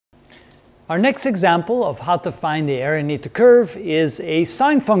Our next example of how to find the area underneath the curve is a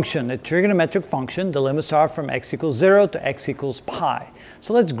sine function, a trigonometric function. The limits are from x equals 0 to x equals pi.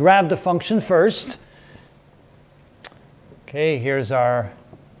 So let's grab the function first. Okay, here's our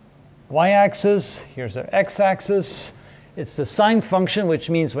y-axis, here's our x-axis. It's the sine function, which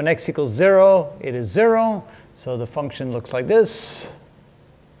means when x equals 0, it is 0. So the function looks like this.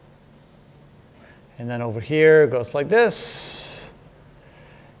 And then over here it goes like this.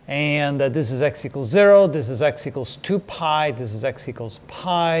 And this is x equals 0, this is x equals 2 pi, this is x equals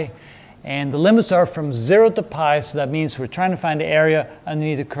pi. And the limits are from 0 to pi, so that means we're trying to find the area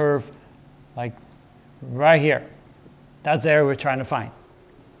underneath the curve, like right here. That's the area we're trying to find.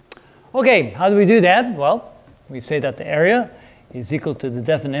 Okay, how do we do that? Well, we say that the area is equal to the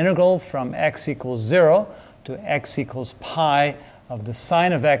definite integral from x equals 0 to x equals pi of the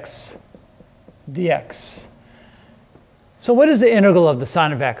sine of x dx. So what is the integral of the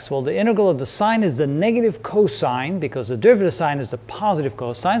sine of x? Well, the integral of the sine is the negative cosine, because the derivative sine is the positive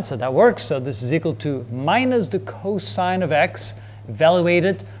cosine, so that works. So this is equal to minus the cosine of x,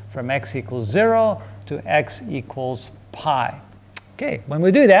 evaluated from x equals 0 to x equals pi. Okay, when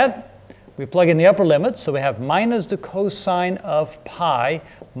we do that, we plug in the upper limit, so we have minus the cosine of pi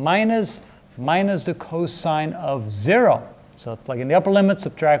minus the cosine of 0. So plug in the upper limit,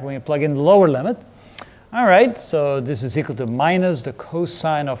 subtract when you plug in the lower limit. All right, so this is equal to minus the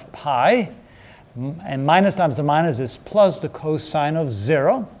cosine of pi, and minus times the minus is plus the cosine of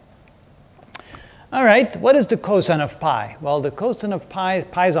 0. All right, what is the cosine of pi? Well, the cosine of pi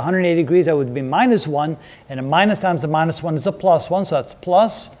is 180 degrees, that would be minus 1, and a minus times the minus 1 is a plus 1, so that's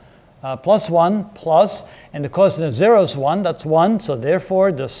plus 1, plus, and the cosine of 0 is 1, that's 1, so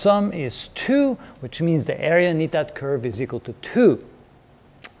therefore the sum is 2, which means the area underneath that curve is equal to 2.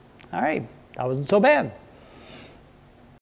 All right, that wasn't so bad.